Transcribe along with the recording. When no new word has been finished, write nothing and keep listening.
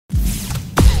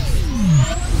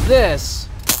This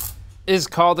is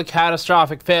called a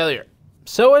catastrophic failure.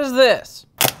 So is this,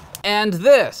 and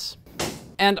this.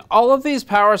 And all of these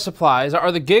power supplies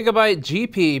are the Gigabyte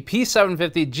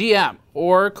GP-P750GM,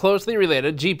 or closely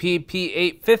related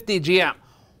GP-P850GM.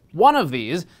 One of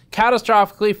these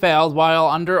catastrophically failed while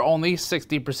under only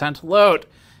 60% load.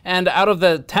 And out of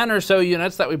the 10 or so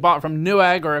units that we bought from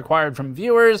Newegg or acquired from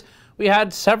viewers, we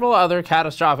had several other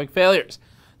catastrophic failures.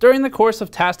 During the course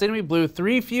of testing, we blew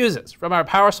 3 fuses from our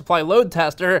power supply load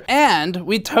tester, and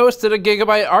we toasted a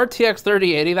Gigabyte RTX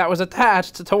 3080 that was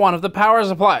attached to one of the power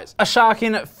supplies. A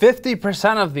shocking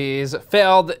 50% of these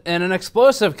failed in an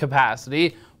explosive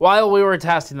capacity while we were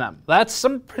testing them. That's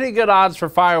some pretty good odds for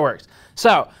fireworks.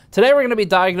 So today we're going to be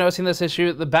diagnosing this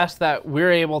issue the best that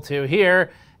we're able to here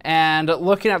and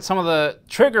looking at some of the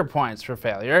trigger points for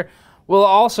failure. We'll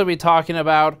also be talking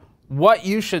about what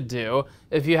you should do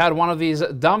if you had one of these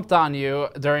dumped on you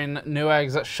during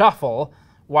Newegg's Shuffle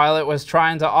while it was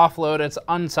trying to offload its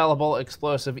unsellable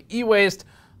explosive e-waste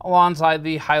alongside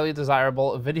the highly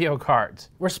desirable video cards.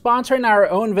 We're sponsoring our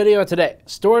own video today.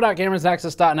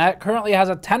 Store.gamersnexus.net currently has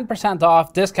a 10%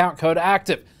 off discount code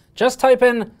active. Just type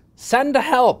in "send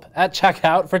help" at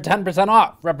checkout for 10%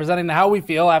 off, representing how we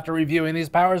feel after reviewing these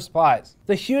power supplies.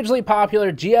 The hugely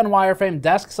popular GN wireframe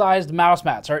desk-sized mouse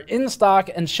mats are in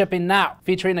stock and shipping now,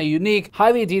 featuring a unique,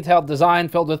 highly detailed design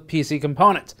filled with PC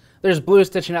components. There's blue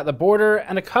stitching at the border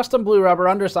and a custom blue rubber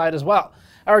underside as well.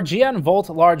 Our GN Volt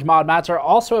large mod mats are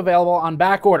also available on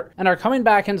back order and are coming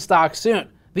back in stock soon.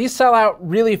 These sell out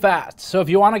really fast, so if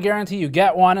you want to guarantee you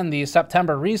get one in the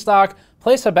September restock,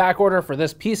 place a back order for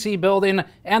this PC building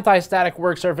anti-static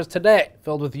work surface today,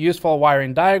 filled with useful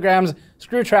wiring diagrams,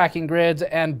 screw tracking grids,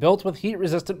 and built with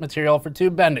heat-resistant material for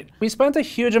tube bending. We spent a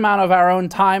huge amount of our own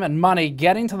time and money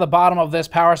getting to the bottom of this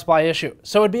power supply issue,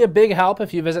 so it'd be a big help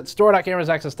if you visit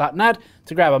store.gamersnexus.net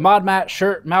to grab a mod mat,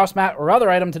 shirt, mouse mat, or other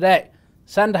item today.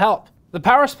 Send help. The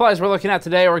power supplies we're looking at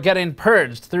today were getting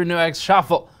purged through Newegg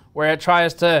Shuffle, where it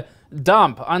tries to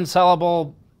dump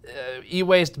unsellable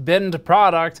e-waste binned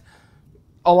product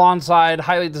alongside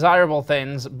highly desirable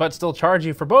things, but still charge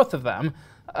you for both of them,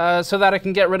 so that it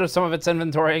can get rid of some of its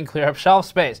inventory and clear up shelf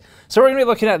space. So we're going to be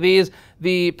looking at these.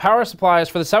 The power supplies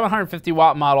for the 750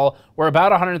 watt model were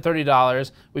about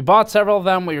 $130. We bought several of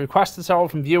them, we requested several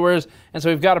from viewers, and so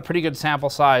we've got a pretty good sample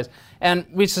size. And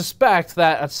we suspect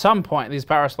that at some point these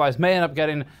power supplies may end up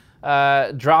getting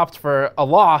dropped for a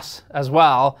loss as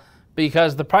well,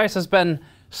 because the price has been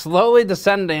slowly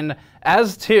descending,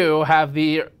 as too have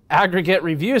the aggregate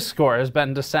review score has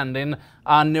been descending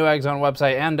on Newegg's own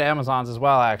website and Amazon's as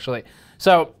well, actually.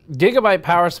 So Gigabyte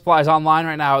power supplies online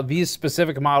right now, these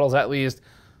specific models at least,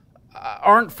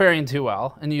 aren't faring too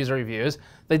well in user reviews.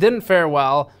 They didn't fare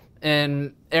well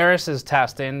in Eris's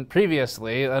testing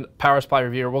previously. A power supply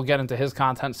reviewer, we'll get into his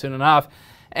content soon enough.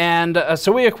 And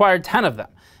so we acquired 10 of them.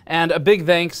 And a big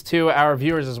thanks to our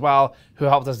viewers as well, who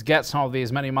helped us get some of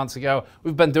these many months ago.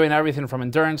 We've been doing everything from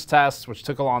endurance tests, which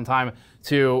took a long time,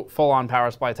 to full-on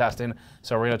power supply testing,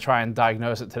 so we're going to try and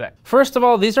diagnose it today. First of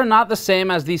all, these are not the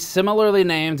same as the similarly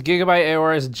named Gigabyte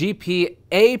Aorus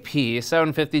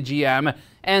GP-P750GM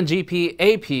and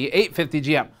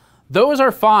GP-P850GM. Those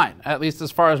are fine, at least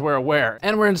as far as we're aware.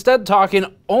 And we're instead talking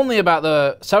only about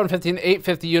the 750 and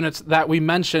 850 units that we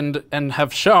mentioned and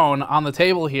have shown on the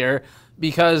table here,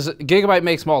 because Gigabyte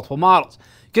makes multiple models.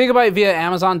 Gigabyte via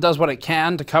Amazon does what it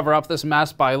can to cover up this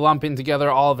mess by lumping together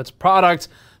all of its products,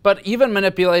 but even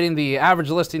manipulating the average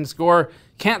listing score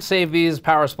can't save these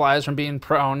power supplies from being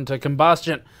prone to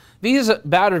combustion. These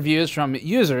bad reviews from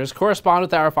users correspond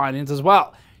with our findings as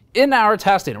well. In our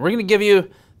testing, we're going to give you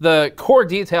the core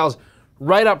details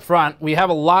right up front. We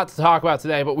have a lot to talk about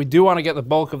today, but we do want to get the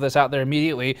bulk of this out there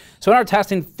immediately. So in our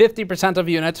testing, 50% of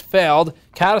units failed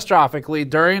catastrophically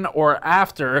during or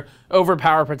after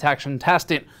overpower protection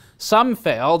testing. Some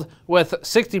failed with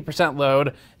 60%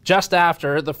 load just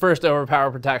after the first overpower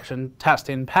protection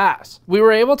testing pass. We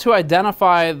were able to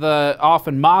identify the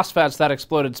often MOSFETs that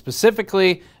exploded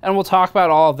specifically, and we'll talk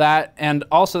about all of that, and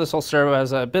also this will serve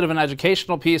as a bit of an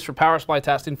educational piece for power supply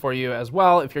testing for you as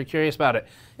well, if you're curious about it.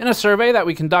 In a survey that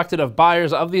we conducted of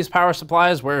buyers of these power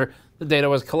supplies, where the data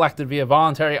was collected via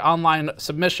voluntary online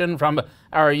submission from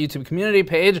our YouTube community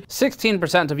page,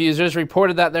 16% of users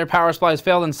reported that their power supplies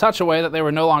failed in such a way that they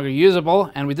were no longer usable,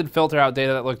 and we did filter out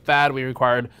data that looked bad. We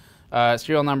required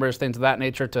serial numbers, things of that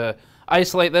nature to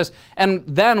isolate this, and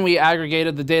then we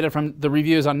aggregated the data from the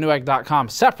reviews on Newegg.com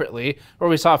separately, where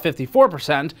we saw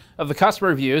 54% of the customer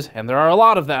reviews, and there are a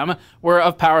lot of them, were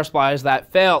of power supplies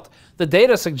that failed. The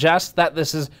data suggests that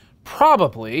this is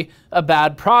probably a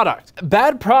bad product.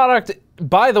 Bad product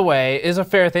by the way, is a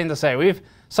fair thing to say. We've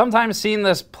sometimes seen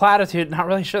this platitude, not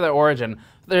really sure the origin,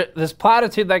 this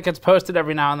platitude that gets posted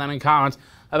every now and then in comments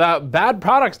about bad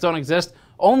products don't exist,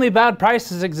 only bad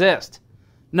prices exist.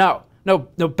 No,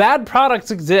 bad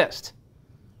products exist.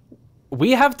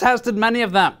 We have tested many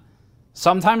of them.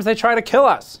 Sometimes they try to kill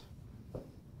us.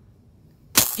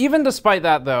 Even despite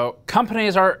that, though,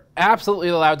 companies are absolutely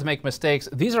allowed to make mistakes.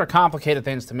 These are complicated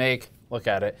things to make. Look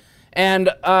at it. And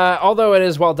although it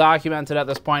is well documented at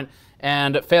this point,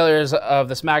 and failures of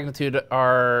this magnitude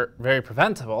are very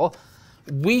preventable,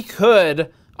 we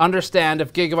could understand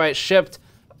if Gigabyte shipped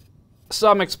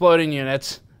some exploding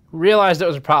units, realized it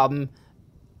was a problem,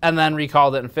 and then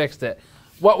recalled it and fixed it.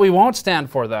 What we won't stand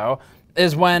for, though,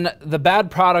 is when the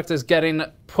bad product is getting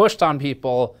pushed on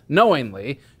people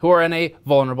knowingly who are in a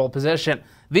vulnerable position.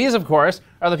 These, of course,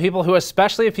 are the people who,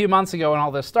 especially a few months ago when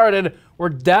all this started, were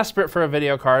desperate for a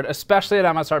video card, especially at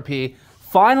MSRP,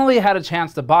 finally had a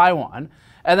chance to buy one,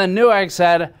 and then Newegg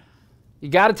said, you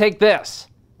gotta take this.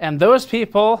 And those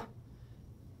people,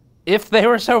 if they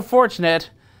were so fortunate,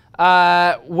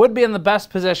 would be in the best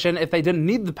position if they didn't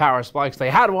need the power supply because they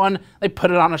had one, they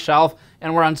put it on a shelf,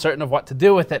 and were uncertain of what to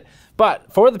do with it.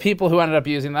 But for the people who ended up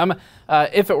using them,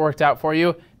 if it worked out for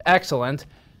you, excellent.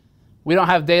 We don't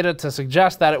have data to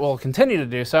suggest that it will continue to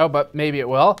do so, but maybe it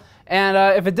will. And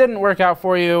if it didn't work out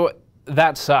for you,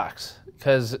 that sucks,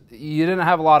 because you didn't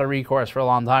have a lot of recourse for a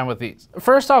long time with these.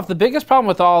 First off, the biggest problem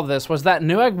with all of this was that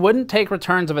Newegg wouldn't take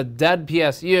returns of a dead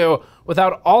PSU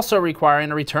without also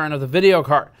requiring a return of the video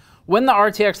card. When the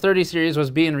RTX 30 series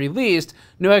was being released,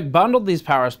 Newegg bundled these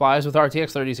power supplies with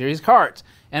RTX 30 series cards,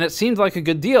 and it seemed like a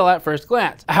good deal at first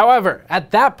glance. However,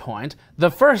 at that point,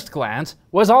 the first glance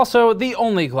was also the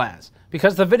only glance,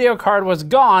 because the video card was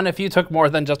gone if you took more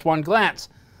than just one glance.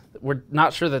 We're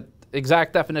not sure the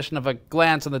exact definition of a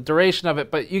glance and the duration of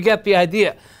it, but you get the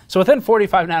idea. So within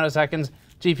 45 nanoseconds,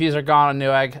 GPUs are gone on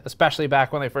Newegg, especially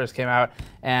back when they first came out,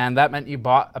 and that meant you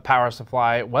bought a power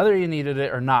supply, whether you needed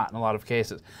it or not in a lot of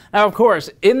cases. Now, of course,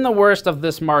 in the worst of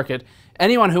this market,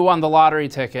 anyone who won the lottery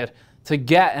ticket to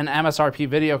get an MSRP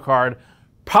video card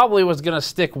probably was going to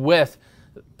stick with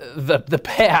the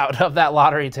payout of that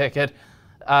lottery ticket,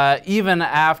 even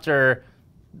after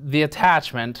the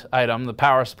attachment item, the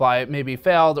power supply, maybe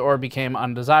failed or became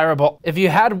undesirable. If you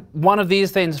had one of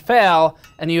these things fail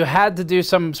and you had to do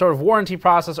some sort of warranty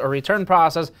process or return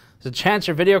process, there's a chance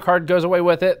your video card goes away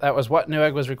with it. That was what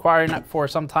Newegg was requiring for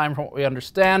some time from what we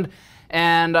understand.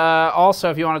 And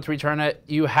also, if you wanted to return it,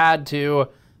 you had to,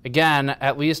 again,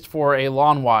 at least for a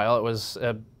long while, it was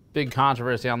a big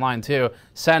controversy online too,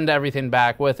 send everything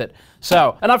back with it.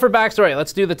 So, enough for backstory.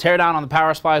 Let's do the teardown on the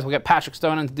power supplies. We'll get Patrick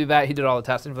Stone in to do that. He did all the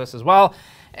testing for this as well.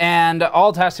 And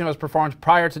all testing was performed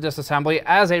prior to disassembly.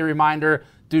 As a reminder,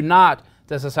 do not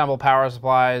disassemble power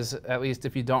supplies, at least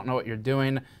if you don't know what you're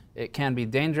doing. It can be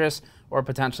dangerous or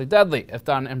potentially deadly if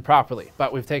done improperly,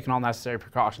 but we've taken all necessary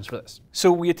precautions for this. So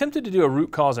we attempted to do a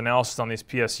root cause analysis on these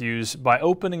PSUs by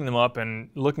opening them up and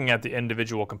looking at the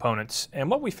individual components. And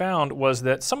what we found was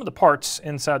that some of the parts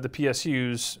inside the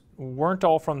PSUs weren't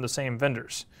all from the same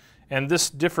vendors. And this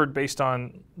differed based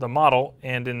on the model,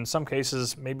 and in some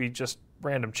cases, maybe just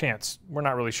random chance. We're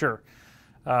not really sure.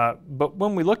 But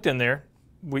when we looked in there,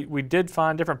 we did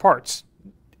find different parts.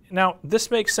 Now, this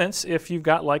makes sense if you've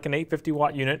got like an 850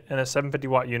 watt unit and a 750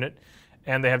 watt unit,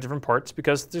 and they have different parts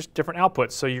because there's different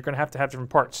outputs, so you're going to have different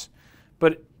parts.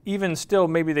 But even still,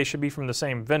 maybe they should be from the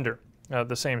same vendor,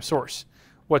 the same source.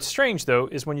 What's strange, though,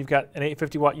 is when you've got an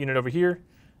 850 watt unit over here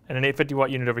and an 850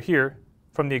 watt unit over here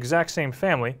from the exact same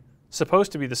family,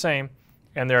 supposed to be the same,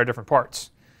 and there are different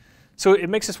parts. So it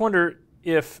makes us wonder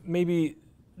if maybe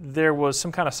there was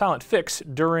some kind of silent fix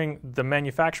during the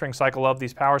manufacturing cycle of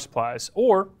these power supplies,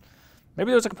 or maybe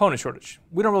there was a component shortage.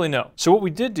 We don't really know. So what we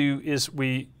did do is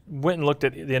we went and looked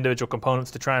at the individual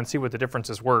components to try and see what the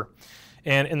differences were.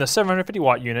 And in the 750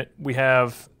 watt unit, we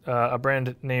have a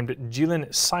brand named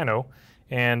Jilin Sino,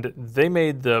 and they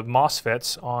made the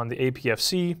MOSFETs on the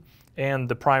APFC and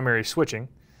the primary switching.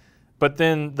 But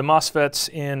then the MOSFETs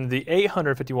in the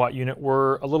 850 watt unit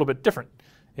were a little bit different.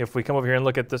 If we come over here and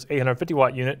look at this 850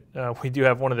 watt unit, we do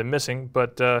have one of them missing,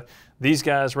 but these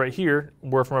guys right here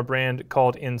were from a brand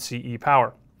called NCE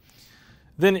Power.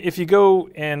 Then if you go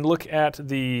and look at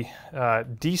the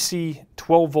DC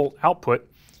 12 volt output,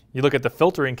 you look at the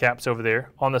filtering caps over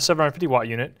there on the 750 watt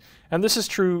unit, and this is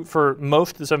true for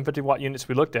most of the 750 watt units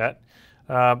we looked at.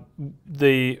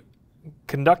 The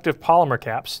conductive polymer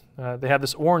caps, they have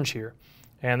this orange here,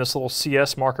 and this little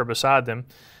CS marker beside them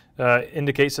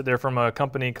indicates that they're from a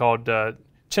company called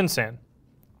Chinsan.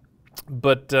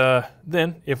 But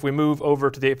then if we move over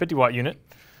to the 850 watt unit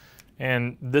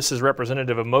and this is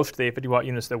representative of most of the 850 watt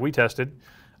units that we tested.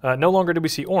 No longer do we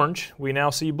see orange, we now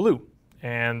see blue,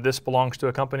 and this belongs to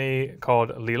a company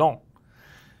called Lilon.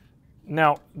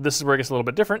 Now, this is where it gets a little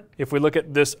bit different. If we look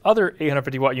at this other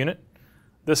 850 watt unit,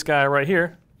 this guy right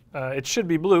here, it should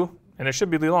be blue, and it should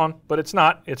be Lilon, but it's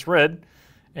not, it's red,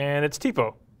 and it's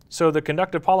TPO. So the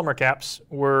conductive polymer caps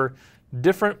were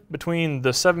different between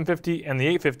the 750 and the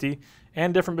 850,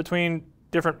 and different between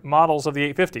different models of the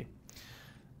 850.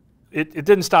 It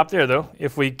didn't stop there though.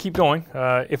 If we keep going,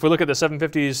 if we look at the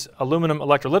 750's aluminum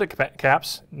electrolytic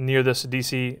caps near this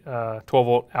DC 12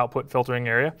 volt output filtering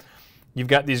area, you've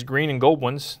got these green and gold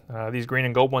ones. These green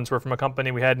and gold ones were from a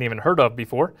company we hadn't even heard of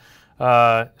before,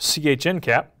 CHN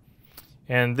cap.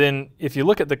 And then if you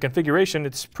look at the configuration,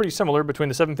 it's pretty similar between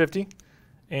the 750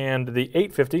 and the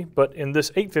 850, but in this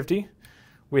 850,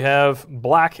 we have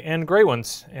black and gray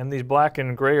ones. And these black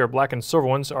and gray or black and silver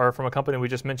ones are from a company we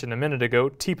just mentioned a minute ago,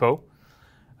 TPO.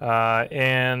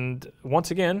 And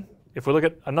once again, if we look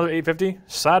at another 850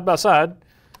 side by side,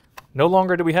 no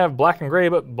longer do we have black and gray,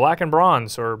 but black and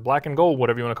bronze or black and gold,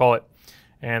 whatever you want to call it.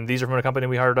 And these are from a company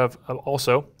we heard of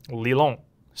also, Lilon.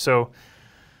 So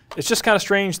it's just kind of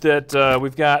strange that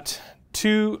we've got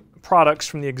two products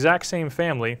from the exact same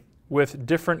family with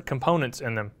different components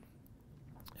in them.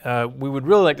 We would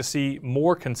really like to see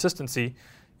more consistency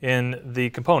in the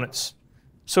components.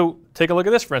 So take a look at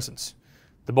this, for instance.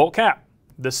 The bolt cap.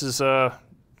 This is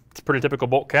it's a pretty typical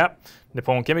bolt cap.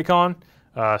 Nippon Chemicon,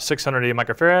 680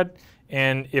 microfarad.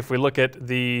 And if we look at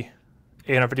the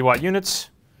 850 watt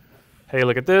units, hey,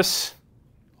 look at this.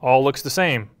 All looks the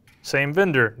same. Same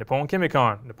vendor, Nippon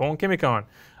Chemicon, Nippon Chemicon.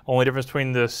 Only difference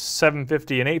between the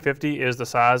 750 and 850 is the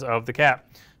size of the cap.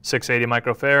 680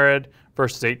 microfarad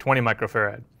versus 820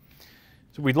 microfarad.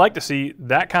 So we'd like to see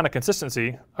that kind of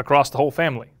consistency across the whole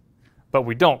family, but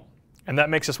we don't. And that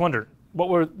makes us wonder, what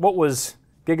was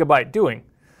Gigabyte doing?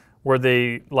 Were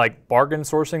they like bargain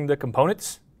sourcing the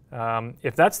components?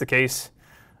 If that's the case,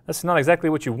 that's not exactly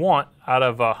what you want out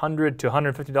of a $100 to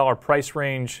 $150 price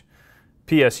range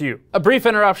PSU. A brief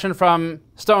interruption from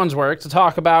Stone's work to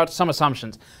talk about some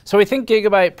assumptions. So we think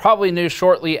Gigabyte probably knew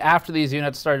shortly after these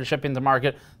units started shipping to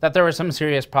market that there were some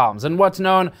serious problems, and what's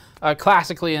known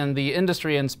classically in the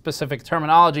industry and specific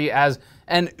terminology as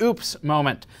an oops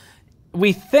moment.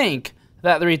 We think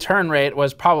that the return rate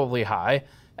was probably high,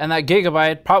 and that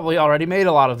Gigabyte probably already made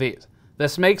a lot of these.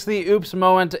 This makes the oops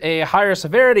moment a higher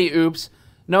severity oops,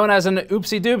 known as an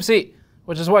oopsie doopsie,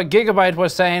 which is what Gigabyte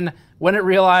was saying when it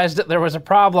realized there was a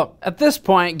problem. At this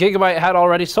point, Gigabyte had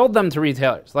already sold them to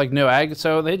retailers like Newegg,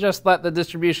 so they just let the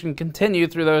distribution continue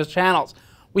through those channels.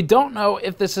 We don't know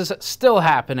if this is still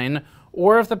happening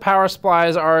or if the power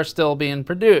supplies are still being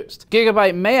produced.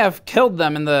 Gigabyte may have killed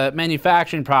them in the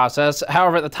manufacturing process.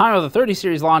 However, at the time of the 30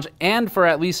 series launch and for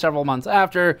at least several months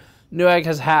after, Newegg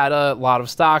has had a lot of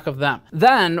stock of them.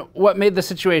 Then, what made the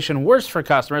situation worse for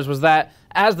customers was that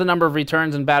as the number of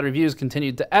returns and bad reviews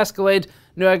continued to escalate,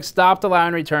 Newegg stopped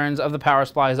allowing returns of the power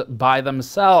supplies by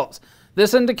themselves.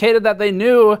 This indicated that they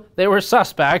knew they were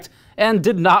suspect and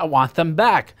did not want them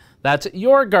back. That's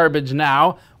your garbage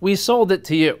now. We sold it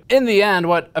to you. In the end,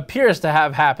 what appears to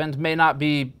have happened may not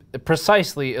be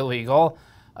precisely illegal,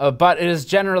 but it is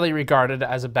generally regarded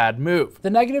as a bad move. The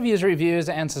negative user reviews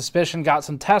and suspicion got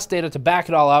some test data to back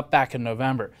it all up back in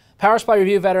November. Power supply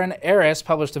review veteran Aris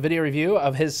published a video review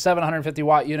of his 750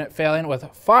 watt unit failing with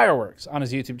fireworks on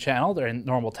his YouTube channel during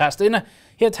normal testing.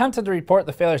 He attempted to report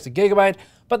the failures to Gigabyte,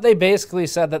 but they basically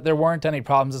said that there weren't any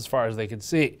problems as far as they could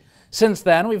see. Since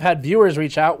then, we've had viewers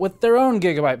reach out with their own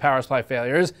Gigabyte power supply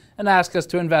failures and ask us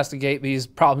to investigate these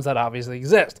problems that obviously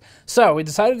exist. So we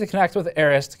decided to connect with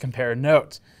Aris to compare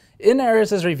notes. In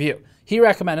Aris's review, he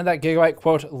recommended that Gigabyte,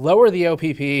 quote, lower the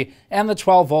OPP and the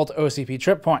 12 volt OCP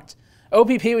trip points.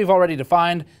 OPP we've already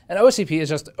defined, and OCP is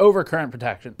just overcurrent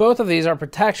protection. Both of these are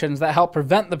protections that help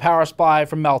prevent the power supply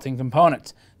from melting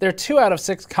components. They're 2 out of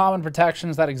 6 common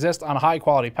protections that exist on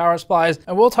high-quality power supplies,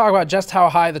 and we'll talk about just how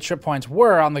high the trip points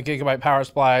were on the Gigabyte power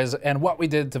supplies and what we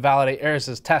did to validate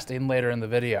Aris's testing later in the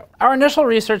video. Our initial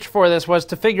research for this was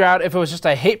to figure out if it was just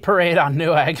a hate parade on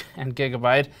Newegg and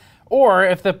Gigabyte, or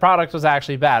if the product was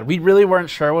actually bad. We really weren't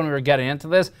sure when we were getting into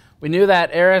this. We knew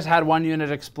that Aris had one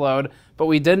unit explode, but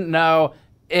we didn't know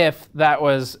if that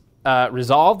was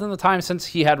resolved in the time since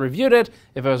he had reviewed it,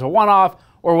 if it was a one-off,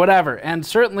 or whatever. And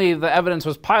certainly the evidence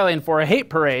was piling for a hate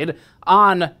parade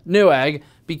on Newegg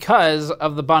because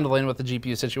of the bundling with the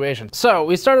GPU situation. So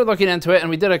we started looking into it, and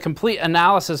we did a complete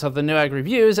analysis of the Newegg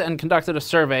reviews and conducted a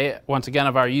survey, once again,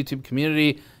 of our YouTube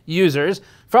community users.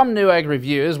 From Newegg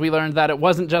reviews, we learned that it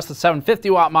wasn't just the 750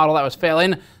 watt model that was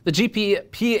failing. The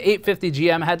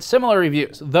GP-P750GM had similar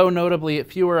reviews, though notably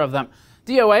fewer of them.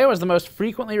 DOA was the most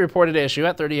frequently reported issue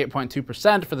at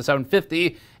 38.2% for the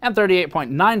 750 and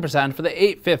 38.9% for the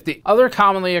 850. Other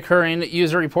commonly occurring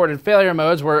user-reported failure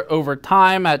modes were over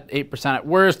time at 8% at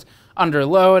worst, under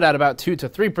load at about 2 to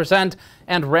 3%,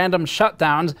 and random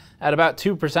shutdowns at about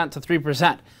 2% to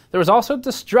 3%. There was also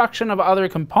destruction of other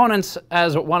components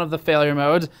as one of the failure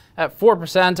modes at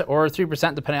 4% or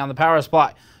 3% depending on the power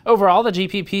supply. Overall, the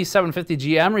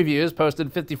GP-P750GM reviews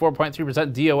posted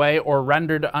 54.3% DOA or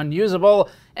rendered unusable,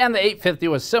 and the 850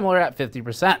 was similar at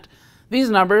 50%. These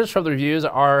numbers from the reviews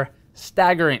are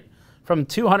staggering. From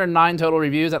 209 total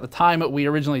reviews at the time we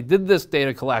originally did this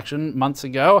data collection months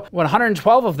ago,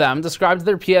 112 of them described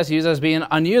their PSUs as being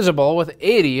unusable, with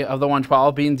 80 of the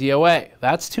 112 being DOA.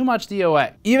 That's too much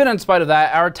DOA. Even in spite of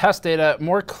that, our test data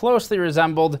more closely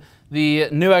resembled the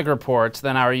Newegg reports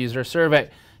than our user survey.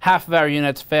 Half of our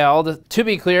units failed. To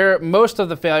be clear, most of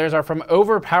the failures are from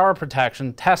over power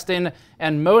protection testing,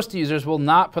 and most users will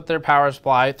not put their power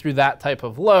supply through that type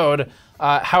of load.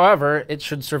 However, it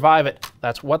should survive it.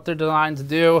 That's what they're designed to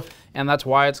do, and that's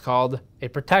why it's called a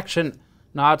protection,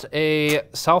 not a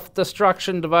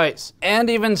self-destruction device.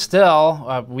 And even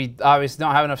still, we obviously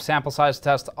don't have enough sample size to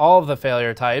test all of the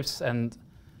failure types, and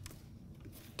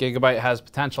Gigabyte has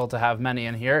potential to have many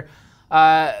in here.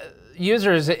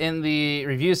 Users in the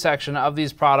review section of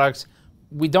these products,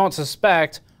 we don't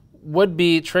suspect, would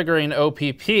be triggering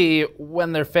OPP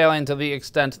when they're failing to the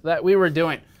extent that we were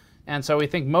doing. And so we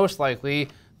think most likely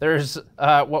there's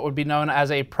what would be known as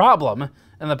a problem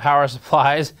in the power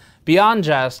supplies beyond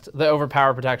just the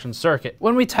overpower protection circuit.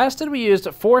 When we tested, we used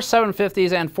 4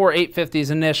 750s and 4 850s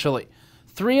initially.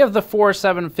 3 of the 4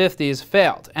 750s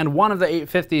failed, and 1 of the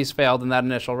 850s failed in that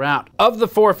initial round. Of the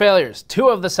 4 failures, 2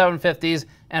 of the 750s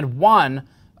and 1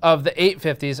 of the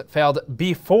 850s failed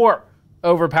before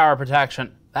overpower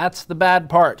protection. That's the bad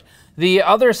part. The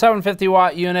other 750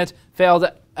 watt unit failed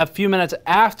a few minutes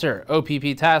after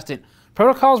OPP testing.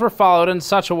 Protocols were followed in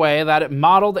such a way that it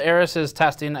modeled Aris's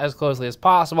testing as closely as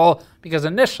possible, because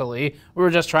initially we were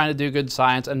just trying to do good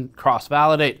science and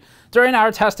cross-validate. During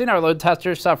our testing, our load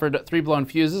tester suffered 3 blown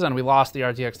fuses and we lost the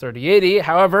RTX 3080.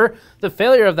 However, the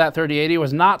failure of that 3080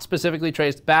 was not specifically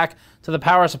traced back to the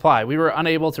power supply. We were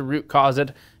unable to root cause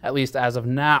it, at least as of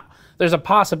now. There's a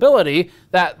possibility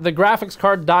that the graphics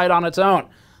card died on its own.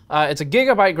 It's a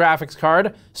Gigabyte graphics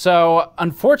card, so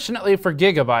unfortunately for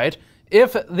Gigabyte,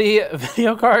 if the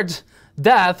video card's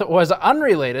death was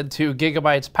unrelated to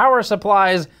Gigabyte's power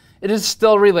supplies, it is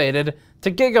still related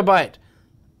to Gigabyte.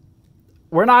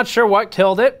 We're not sure what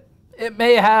killed it. It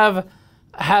may have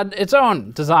had its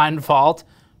own design fault,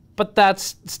 but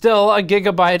that's still a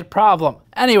Gigabyte problem.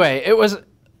 Anyway, it was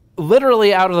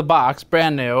literally out of the box,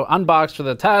 brand new, unboxed for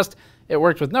the test. It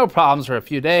worked with no problems for a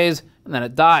few days, and then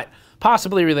it died.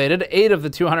 Possibly related, 8 of the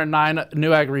 209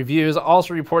 Newegg reviews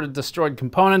also reported destroyed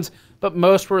components, but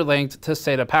most were linked to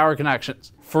SATA power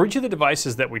connections. For each of the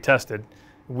devices that we tested,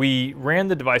 we ran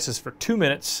the devices for 2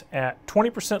 minutes at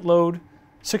 20% load,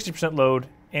 60% load,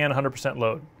 and 100%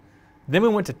 load. Then we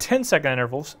went to 10-second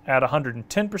intervals at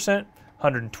 110%,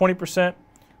 120%,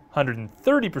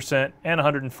 130%, and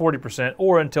 140%,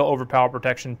 or until overpower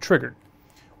protection triggered.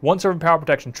 Once overpower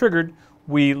protection triggered,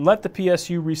 we let the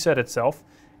PSU reset itself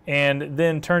and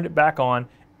then turned it back on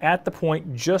at the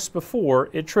point just before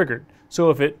it triggered.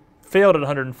 So if it failed at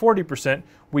 140%,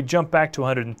 we jump back to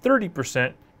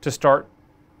 130% to start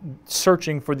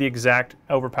searching for the exact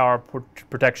overpower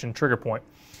protection trigger point.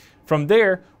 From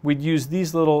there, we'd use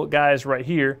these little guys right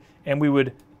here, and we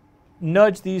would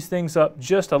nudge these things up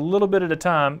just a little bit at a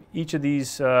time, each of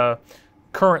these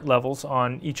current levels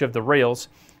on each of the rails,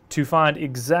 to find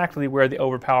exactly where the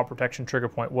overpower protection trigger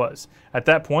point was. At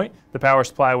that point, the power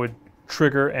supply would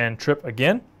trigger and trip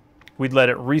again. We'd let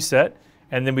it reset,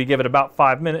 and then we'd give it about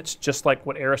 5 minutes, just like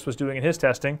what Aris was doing in his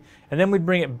testing, and then we'd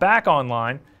bring it back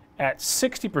online at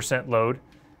 60% load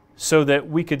so that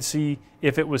we could see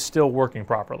if it was still working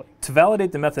properly. To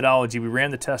validate the methodology, we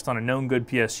ran the test on a known good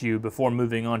PSU before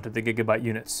moving on to the Gigabyte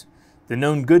units. The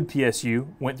known good PSU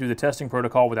went through the testing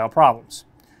protocol without problems.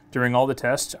 During all the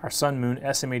tests, our Sun Moon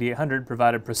SM8800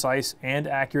 provided precise and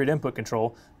accurate input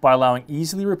control by allowing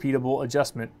easily repeatable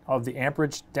adjustment of the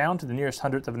amperage down to the nearest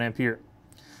hundredth of an ampere.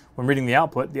 When reading the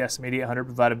output, the SM8800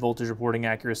 provided voltage reporting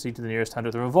accuracy to the nearest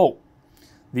hundredth of a volt.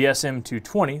 The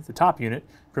SM220, the top unit,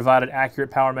 provided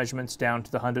accurate power measurements down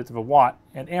to the hundredth of a watt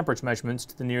and amperage measurements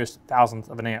to the nearest thousandth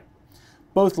of an amp.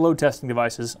 Both load testing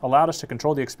devices allowed us to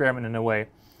control the experiment in a way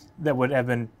that would have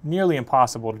been nearly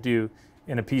impossible to do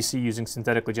in a PC using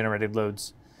synthetically generated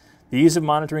loads. The ease of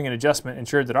monitoring and adjustment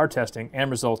ensured that our testing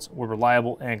and results were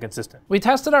reliable and consistent. We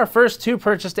tested our first 2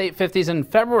 purchased 850s in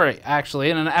February, actually,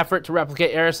 in an effort to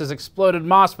replicate Aris's exploded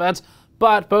MOSFETs,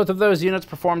 but both of those units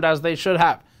performed as they should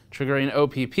have, triggering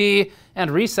OPP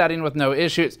and resetting with no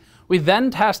issues. We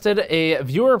then tested a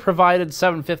viewer-provided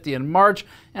 750 in March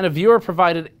and a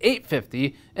viewer-provided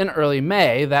 850 in early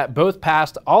May that both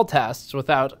passed all tests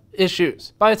without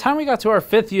issues. By the time we got to our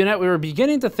 5th unit, we were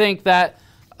beginning to think that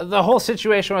the whole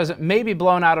situation was maybe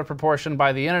blown out of proportion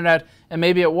by the internet, and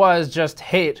maybe it was just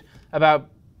hate about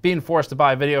being forced to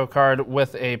buy a video card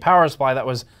with a power supply that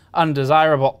was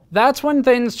undesirable. That's when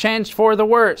things changed for the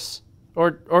worse,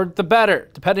 or the better,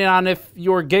 depending on if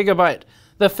you're Gigabyte.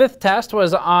 The 5th test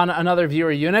was on another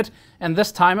viewer unit, and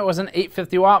this time it was an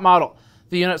 850 watt model.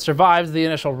 The unit survived the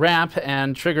initial ramp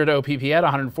and triggered OPP at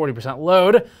 140%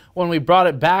 load. When we brought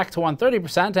it back to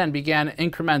 130% and began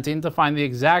incrementing to find the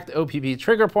exact OPP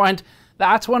trigger point,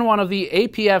 that's when one of the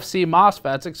APFC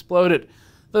MOSFETs exploded.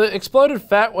 The exploded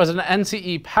FET was an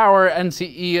NCE Power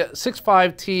NCE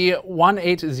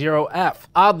 65T180F.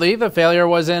 Oddly, the failure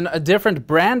was in a different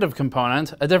brand of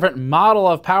component, a different model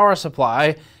of power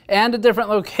supply, and a different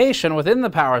location within the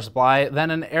power supply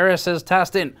than in Aris's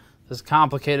testing. This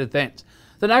complicated things.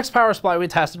 The next power supply we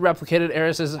tested replicated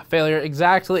Aris's failure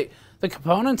exactly. The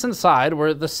components inside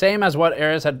were the same as what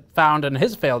Aris had found in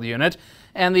his failed unit,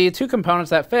 and the 2 components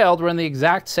that failed were in the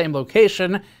exact same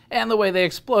location, and the way they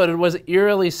exploded was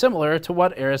eerily similar to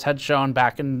what Aris had shown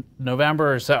back in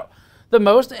November or so. The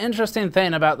most interesting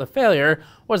thing about the failure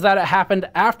was that it happened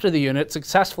after the unit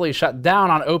successfully shut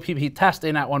down on OPP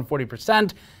testing at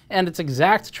 140% and its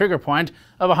exact trigger point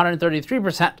of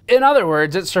 133%. In other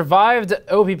words, it survived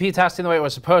OPP testing the way it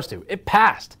was supposed to. It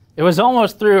passed. It was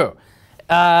almost through.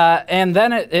 And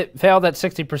then it failed at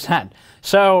 60%.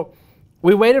 So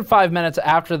we waited 5 minutes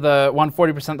after the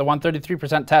 140%, the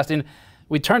 133% testing.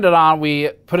 We turned it on, we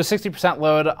put a 60%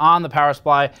 load on the power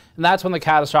supply, and that's when the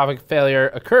catastrophic failure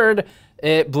occurred.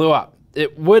 It blew up.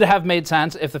 It would have made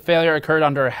sense if the failure occurred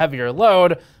under a heavier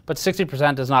load, but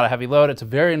 60% is not a heavy load. It's a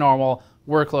very normal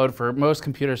workload for most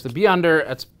computers to be under,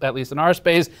 at least in our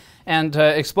space, and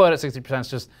to explode at 60% is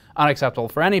just unacceptable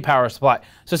for any power supply.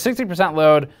 So 60%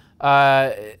 load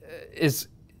is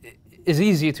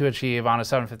easy to achieve on a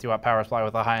 750 watt power supply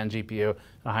with a high-end GPU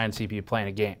and a high-end CPU playing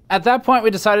a game. At that point, we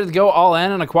decided to go all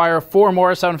in and acquire 4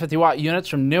 more 750 watt units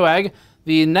from Newegg.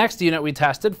 The next unit we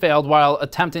tested failed while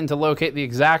attempting to locate the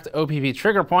exact OPP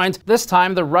trigger point. This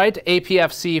time, the right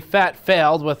APFC FET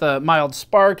failed with a mild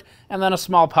spark and then a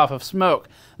small puff of smoke.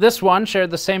 This one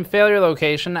shared the same failure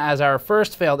location as our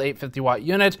first failed 850 watt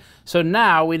unit, so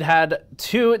now we'd had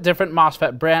 2 different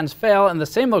MOSFET brands fail in the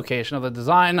same location of the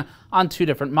design on 2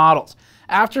 different models.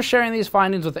 After sharing these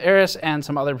findings with Aris and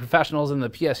some other professionals in the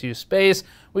PSU space,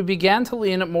 we began to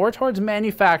lean more towards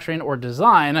manufacturing or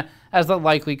design as the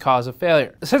likely cause of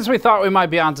failure. Since we thought we might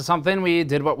be onto something, we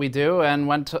did what we do and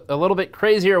went a little bit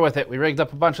crazier with it. We rigged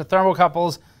up a bunch of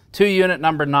thermocouples to unit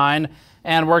number 9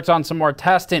 and worked on some more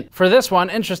testing. For this one,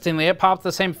 interestingly, it popped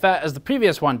the same FET as the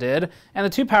previous one did, and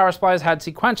the 2 power supplies had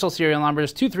sequential serial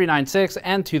numbers 2396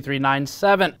 and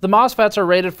 2397. The MOSFETs are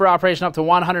rated for operation up to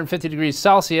 150 degrees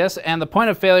Celsius, and the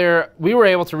point of failure we were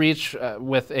able to reach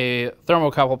with a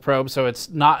thermocouple probe, so it's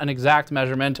not an exact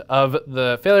measurement of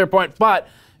the failure point, but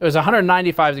it was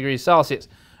 195 degrees Celsius.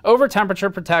 Over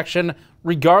temperature protection,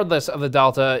 regardless of the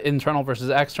delta, internal versus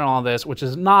external on this, which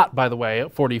is not, by the way,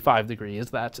 45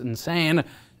 degrees, that's insane,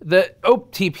 the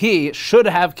OPP should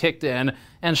have kicked in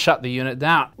and shut the unit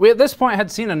down. We at this point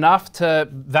had seen enough to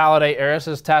validate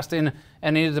Aris's testing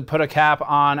and needed to put a cap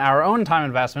on our own time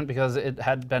investment because it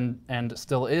had been and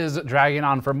still is dragging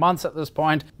on for months at this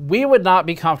point. We would not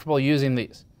be comfortable using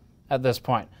these at this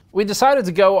point. We decided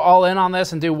to go all in on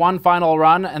this and do one final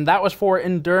run, and that was for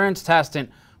endurance testing.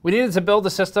 We needed to build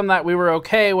a system that we were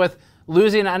okay with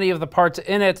losing any of the parts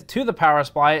in it to the power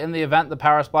supply in the event the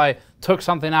power supply took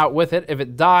something out with it if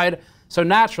it died. So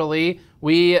naturally,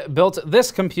 we built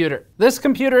this computer. This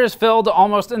computer is filled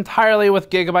almost entirely with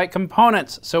Gigabyte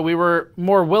components, so we were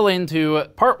more willing to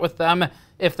part with them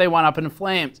if they went up in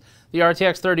flames. The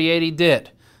RTX 3080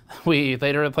 did. We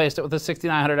later replaced it with a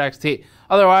 6900 XT.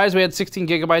 Otherwise, we had 16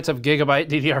 gigabytes of Gigabyte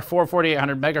DDR4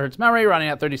 4800 megahertz memory running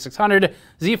at 3600,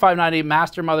 Z590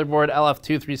 master motherboard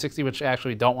LF2360, which I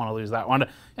actually don't want to lose that one,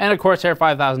 and a Corsair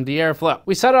 5000D Airflow.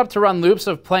 We set it up to run loops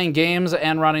of playing games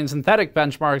and running synthetic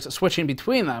benchmarks, switching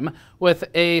between them with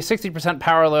a 60%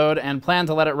 power load, and plan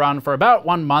to let it run for about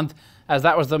 1 month, as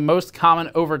that was the most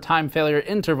common overtime failure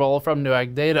interval from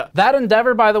Newegg data. That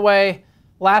endeavor, by the way,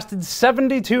 lasted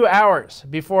 72 hours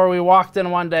before we walked in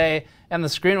one day and the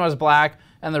screen was black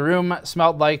and the room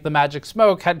smelled like the magic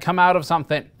smoke had come out of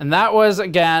something. And that was,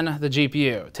 again, the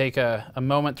GPU. Take a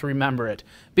moment to remember it.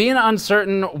 Being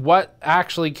uncertain what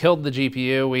actually killed the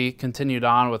GPU, we continued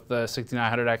on with the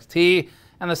 6900 XT,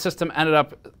 and the system ended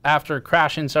up, after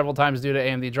crashing several times due to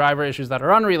AMD driver issues that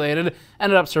are unrelated,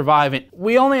 ended up surviving.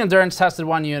 We only endurance tested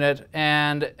one unit,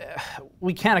 and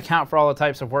we can't account for all the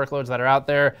types of workloads that are out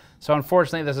there, so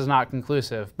unfortunately this is not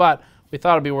conclusive. But we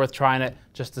thought it'd be worth trying it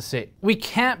just to see. We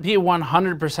can't be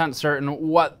 100% certain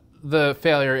what the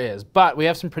failure is, but we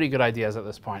have some pretty good ideas at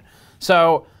this point.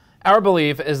 So our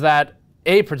belief is that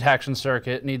a protection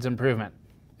circuit needs improvement.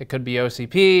 It could be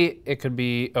OCP, it could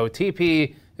be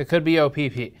OTP, it could be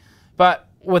OPP. But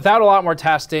without a lot more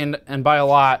testing, and by a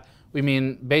lot, we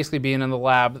mean basically being in the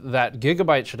lab that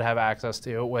Gigabyte should have access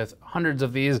to with hundreds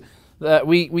of these,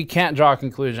 we can't draw a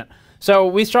conclusion. So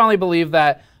we strongly believe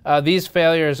that these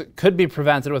failures could be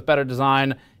prevented with better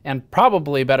design and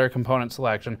probably better component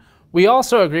selection. We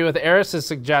also agree with Aris's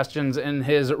suggestions in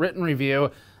his written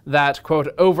review that, quote,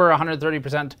 over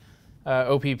 130%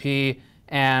 OPP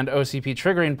and OCP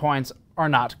triggering points are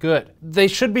not good. They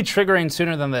should be triggering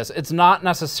sooner than this. It's not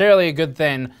necessarily a good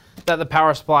thing that the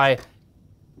power supply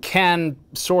can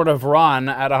sort of run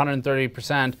at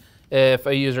 130% if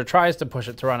a user tries to push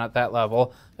it to run at that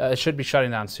level. It should be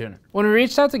shutting down sooner. When we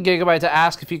reached out to Gigabyte to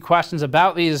ask a few questions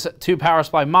about these two power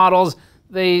supply models,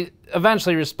 they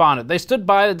eventually responded. They stood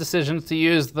by the decisions to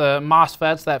use the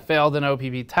MOSFETs that failed in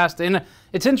OPP testing.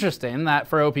 It's interesting that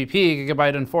for OPP,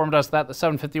 Gigabyte informed us that the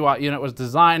 750 watt unit was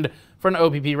designed for an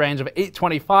OPP range of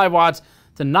 825 watts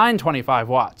to 925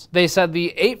 watts. They said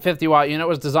the 850 watt unit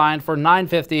was designed for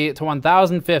 950 to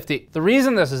 1050. The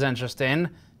reason this is interesting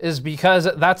is because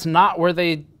that's not where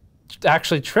they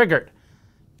actually triggered.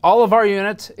 All of our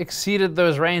units exceeded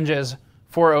those ranges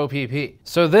for OPP.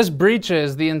 So this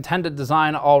breaches the intended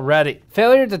design already.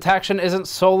 Failure detection isn't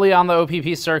solely on the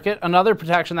OPP circuit. Another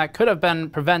protection that could have been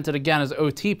prevented again is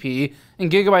OTP. In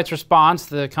Gigabyte's response,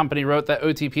 the company wrote that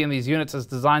OTP in these units is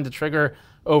designed to trigger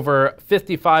over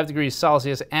 55 degrees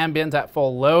Celsius ambient at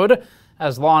full load.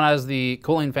 As long as the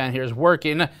cooling fan here is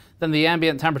working, then the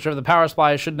ambient temperature of the power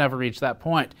supply should never reach that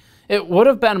point. It would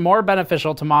have been more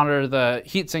beneficial to monitor the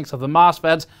heat sinks of the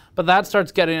MOSFETs, but that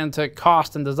starts getting into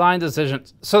cost and design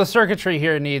decisions. So the circuitry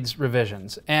here needs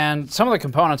revisions. And some of the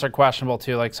components are questionable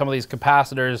too, like some of these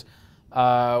capacitors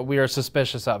we are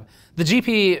suspicious of. The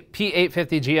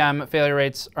GP-P750GM failure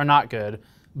rates are not good,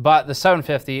 but the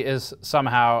 750 is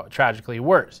somehow tragically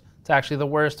worse. It's actually the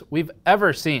worst we've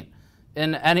ever seen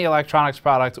in any electronics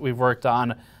product we've worked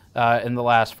on in the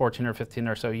last 14 or 15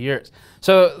 or so years.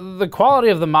 So the quality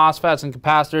of the MOSFETs and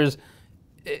capacitors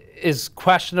is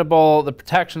questionable. The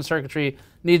protection circuitry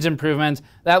needs improvement.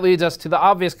 That leads us to the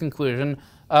obvious conclusion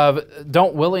of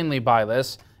don't willingly buy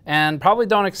this, and probably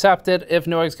don't accept it if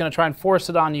Newegg's going to try and force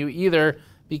it on you either,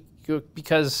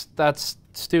 because that's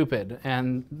stupid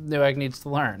and Newegg needs to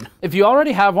learn. If you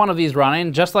already have one of these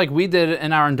running, just like we did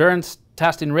in our endurance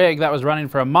testing rig that was running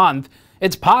for a month,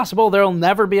 it's possible there'll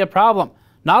never be a problem.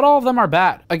 Not all of them are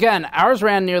bad. Again, ours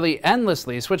ran nearly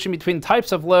endlessly, switching between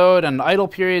types of load and idle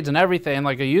periods and everything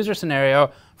like a user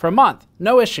scenario for a month.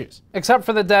 No issues, except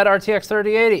for the dead RTX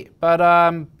 3080.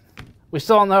 But we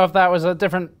still don't know if that was a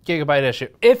different Gigabyte issue.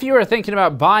 If you are thinking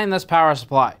about buying this power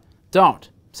supply, don't.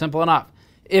 Simple enough.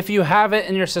 If you have it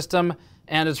in your system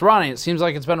and it's running, it seems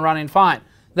like it's been running fine,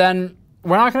 then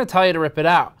we're not going to tell you to rip it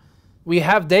out. We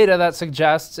have data that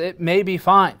suggests it may be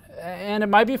fine. And it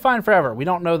might be fine forever. We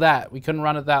don't know that. We couldn't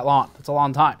run it that long. It's a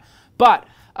long time. But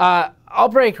I'll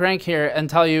break rank here and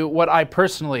tell you what I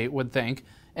personally would think,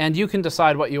 and you can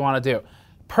decide what you want to do.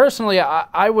 Personally,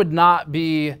 I would not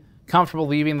be comfortable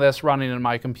leaving this running in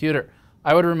my computer.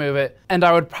 I would remove it, and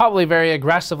I would probably very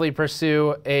aggressively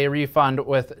pursue a refund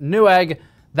with Newegg.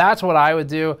 That's what I would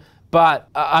do. But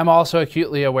I'm also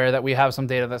acutely aware that we have some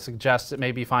data that suggests it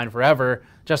may be fine forever,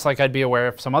 just like I'd be aware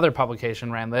if some other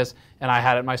publication ran this and I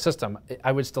had it in my system.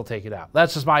 I would still take it out.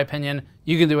 That's just my opinion.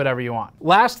 You can do whatever you want.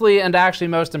 Lastly, and actually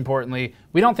most importantly,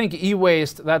 we don't think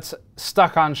e-waste that's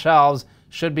stuck on shelves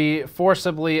should be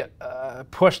forcibly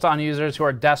pushed on users who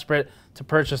are desperate to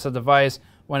purchase a device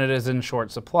when it is in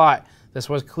short supply. This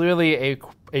was clearly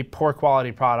a poor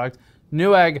quality product.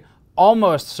 Newegg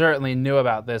almost certainly knew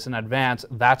about this in advance.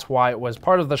 That's why it was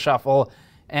part of the shuffle.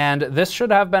 And this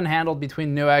should have been handled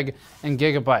between Newegg and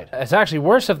Gigabyte. It's actually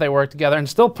worse if they worked together and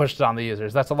still pushed it on the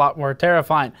users. That's a lot more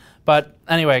terrifying. But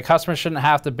anyway, customers shouldn't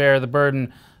have to bear the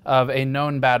burden of a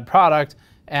known bad product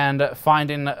and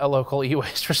finding a local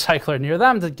e-waste recycler near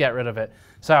them to get rid of it.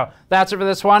 So that's it for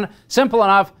this one. Simple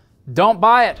enough. Don't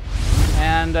buy it.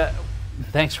 And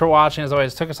thanks for watching. As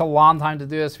always, it took us a long time to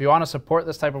do this. If you want to support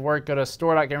this type of work, go to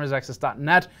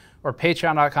store.gamersnexus.net or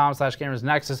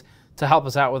patreon.com/gamersnexus to help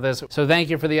us out with this. So thank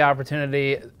you for the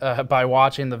opportunity by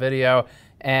watching the video,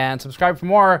 and subscribe for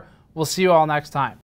more. We'll see you all next time.